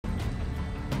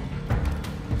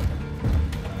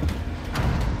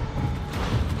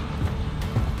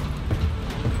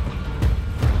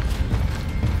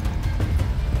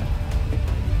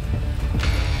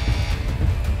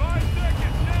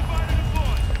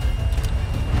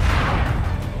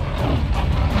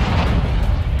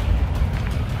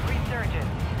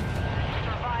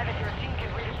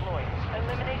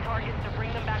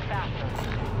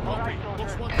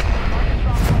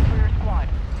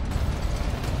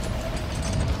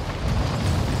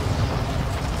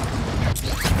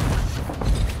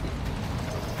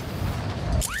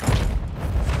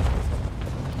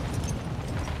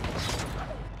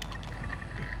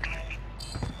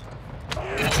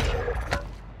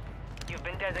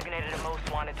designated a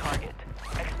most wanted target.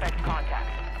 Expect contact.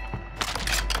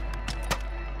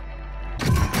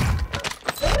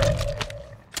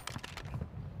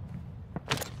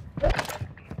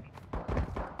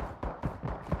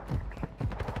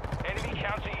 Enemy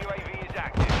counter UAV is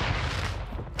active.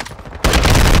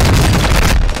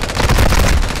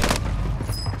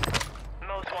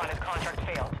 Most wanted contract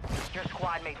failed. Your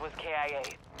squad mate was KIA.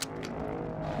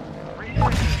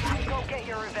 Resources, go get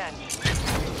your revenge.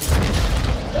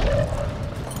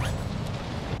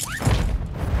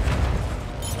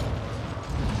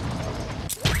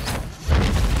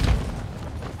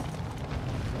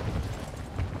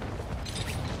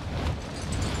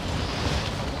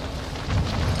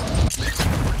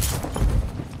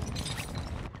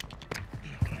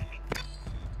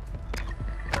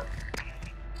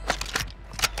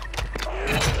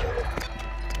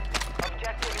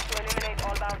 Objective is to eliminate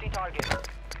all bounty targets.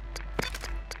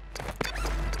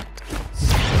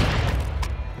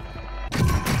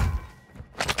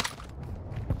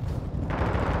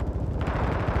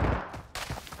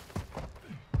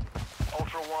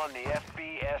 Ultra One, the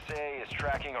FBSA is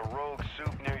tracking a rogue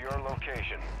soup near your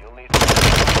location. You'll need some...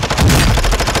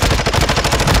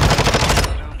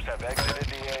 Soups have exited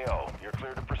the AO. You're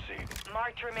clear to proceed.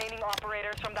 Marked remaining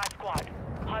operators from that squad.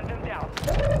 Hunt them down.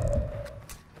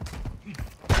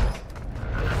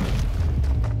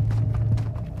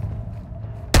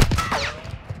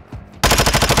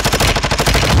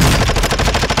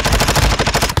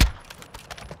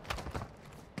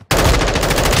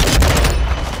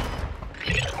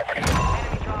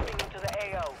 Enemy dropping into the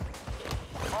AO.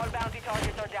 All bounty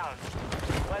targets are down.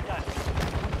 Well done.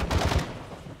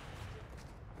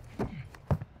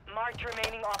 Marked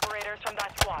remaining operators from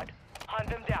that squad. Hunt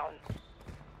them down.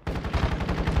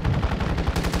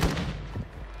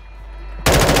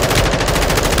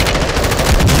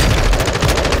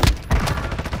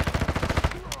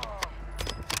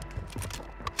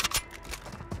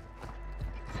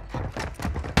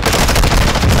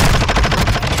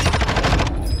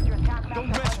 Don't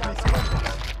rush me.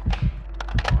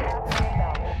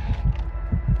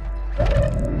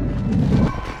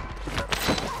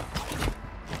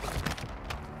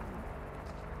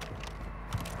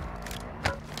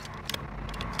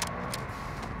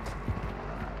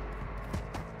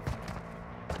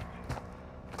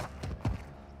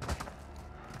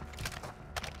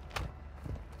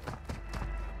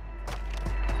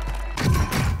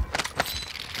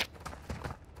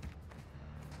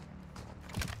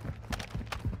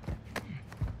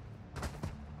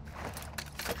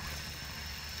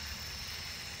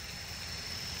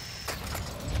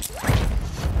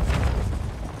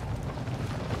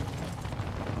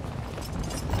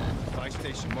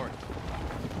 Station marked.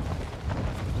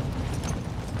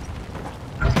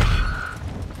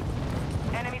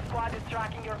 Enemy squad is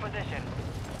tracking your position.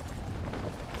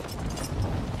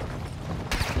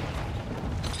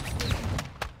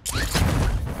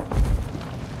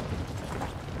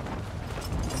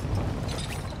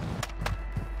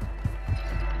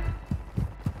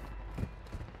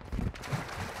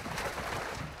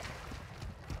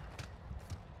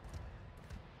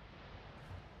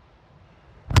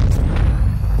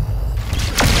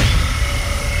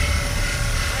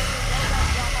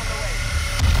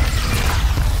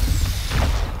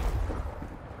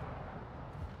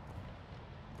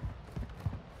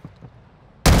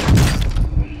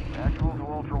 Actual to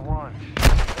Ultra One.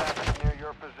 Traffic near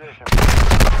your position.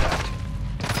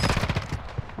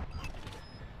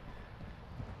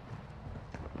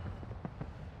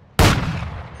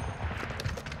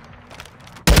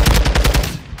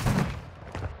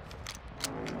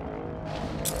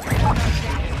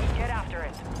 Get after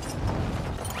it.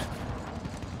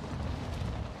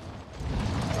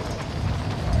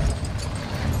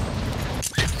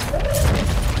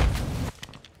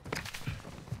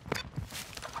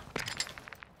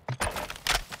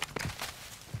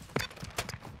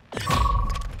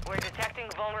 We're detecting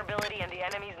vulnerability in the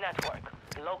enemy's network.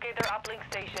 Locate their uplink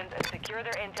stations and secure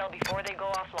their intel before they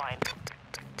go offline.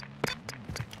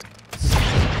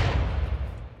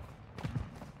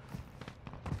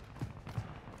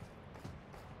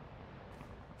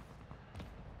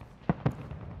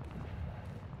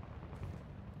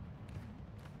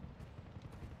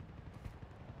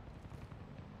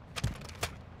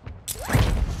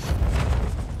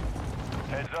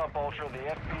 Heads up, Ultra. The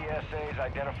FBSA's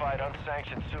identified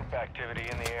unsanctioned soup activity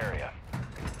in the area.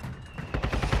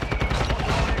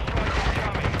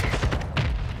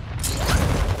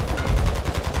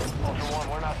 Ultra One,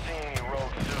 we're not seeing any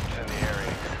rogue soups in the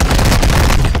area.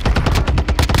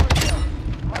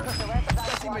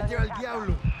 Casi me lleva el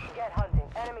diablo. Get hunting.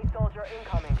 Enemy soldier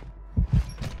incoming.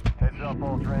 up,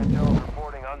 Ultra Intel is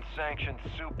reporting unsanctioned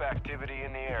soup activity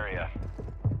in the area.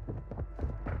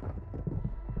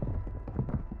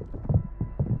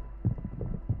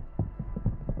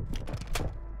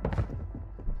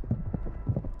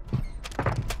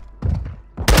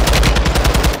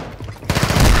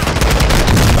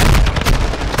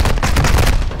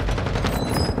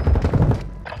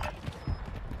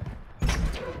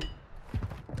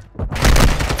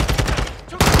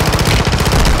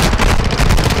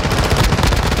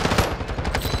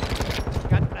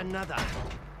 Another.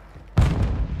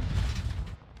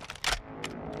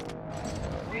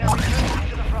 We have returned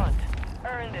to the front.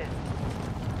 Earned it.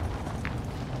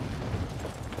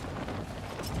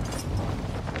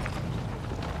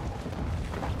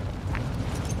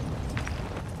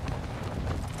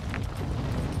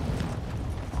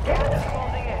 Gas is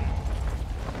closing in.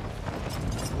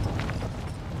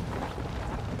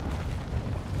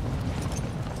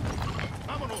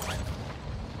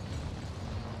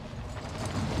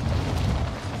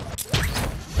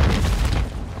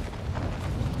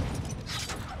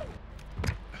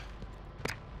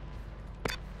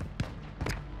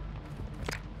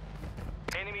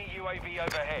 Enemy UAV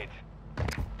overhead.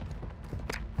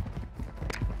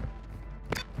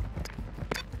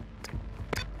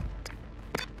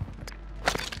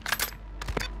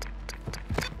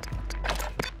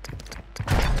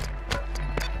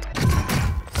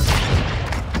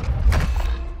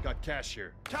 Got cash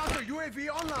here. Counter UAV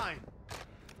online.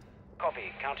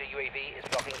 Copy. Counter UAV is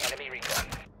blocking enemy recon.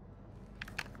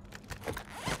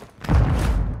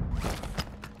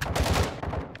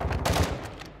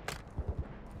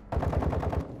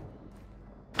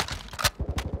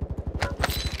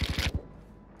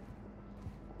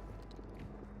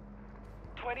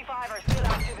 Are still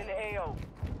active in the AO.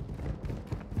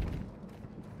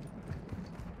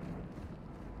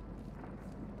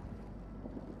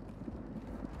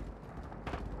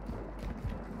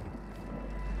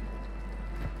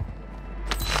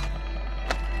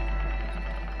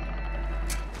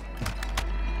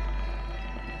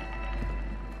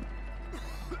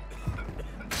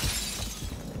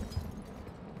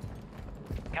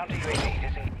 Counter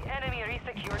UAV is in. The enemy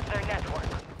resecured their network.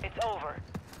 It's over.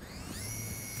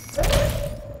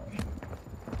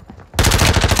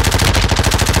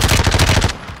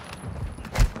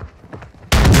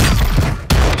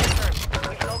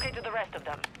 We've located the rest of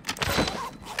them.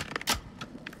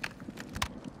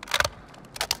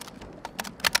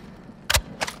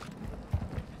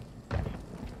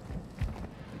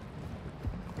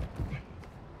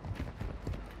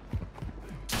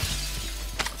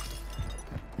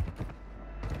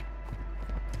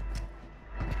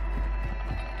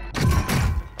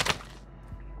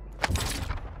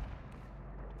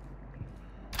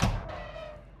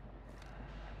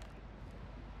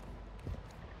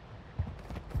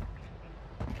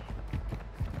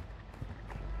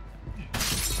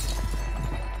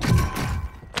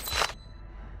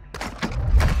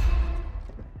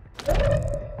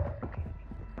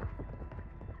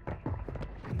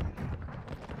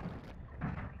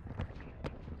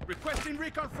 Requesting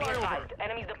recon Be flyover. advised,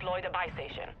 enemies deployed a buy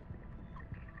station.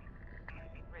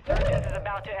 Resurgence is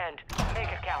about to end. Make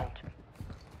it count.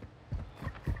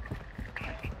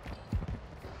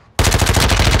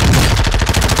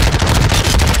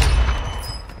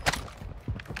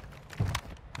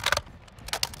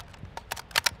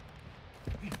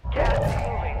 Gas is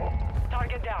moving.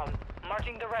 Target down.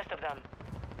 Marching the rest of them.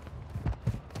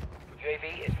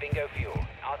 UAV is bingo fuel.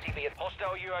 RTV is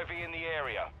Hostile UAV in the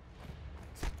area.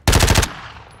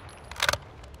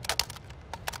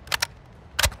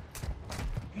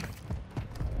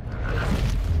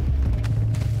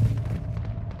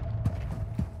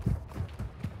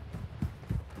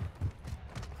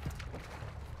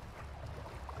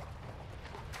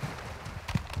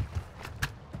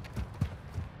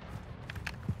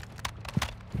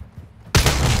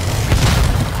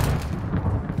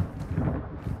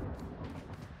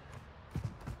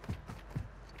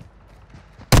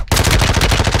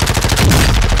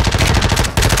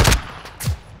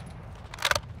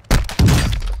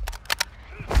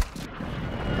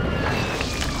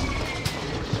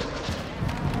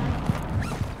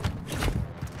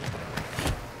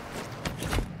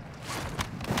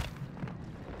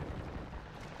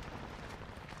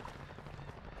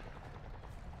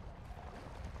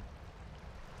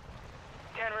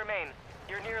 Remain.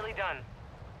 You're nearly done.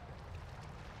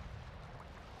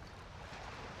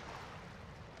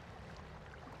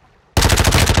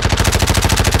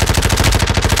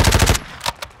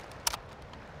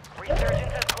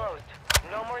 Resurgence has closed.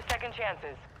 No more second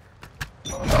chances.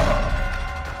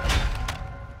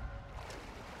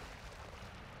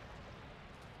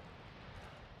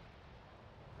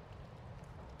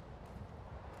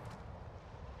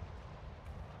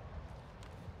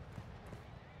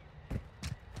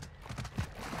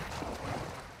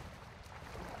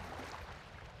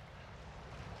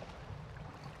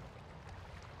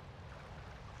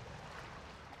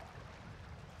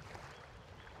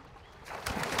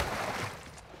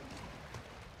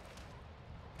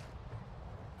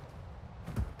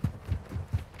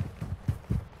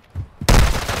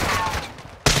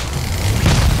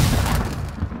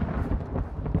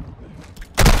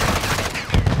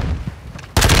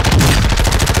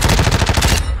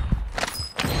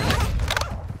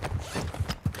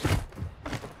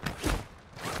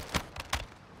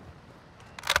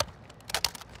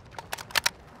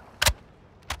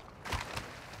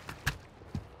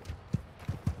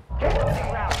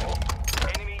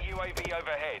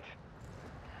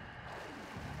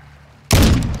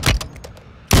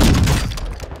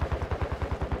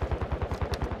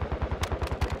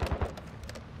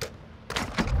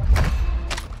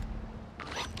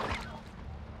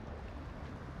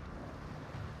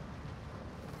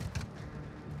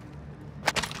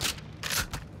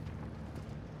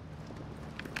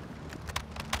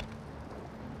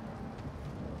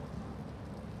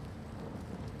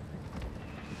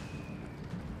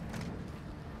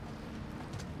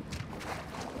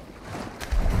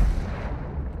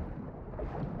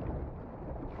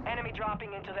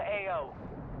 dropping into the AO.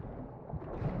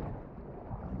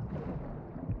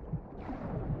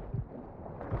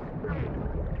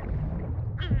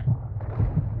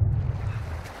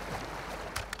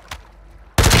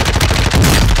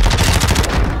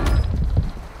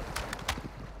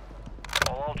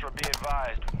 All Ultra, be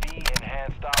advised. V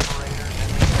enhanced operators in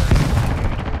the area.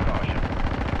 Use with caution.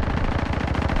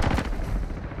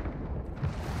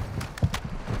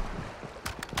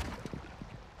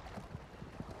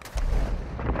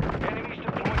 Enemies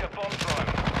deployed a bomb drone.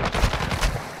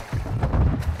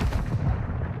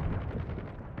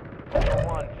 Ultra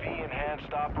One, V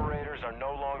enhanced operators are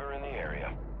no longer in the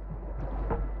area.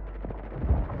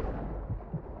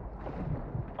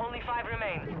 Only 5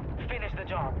 remain. Finish the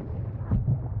job.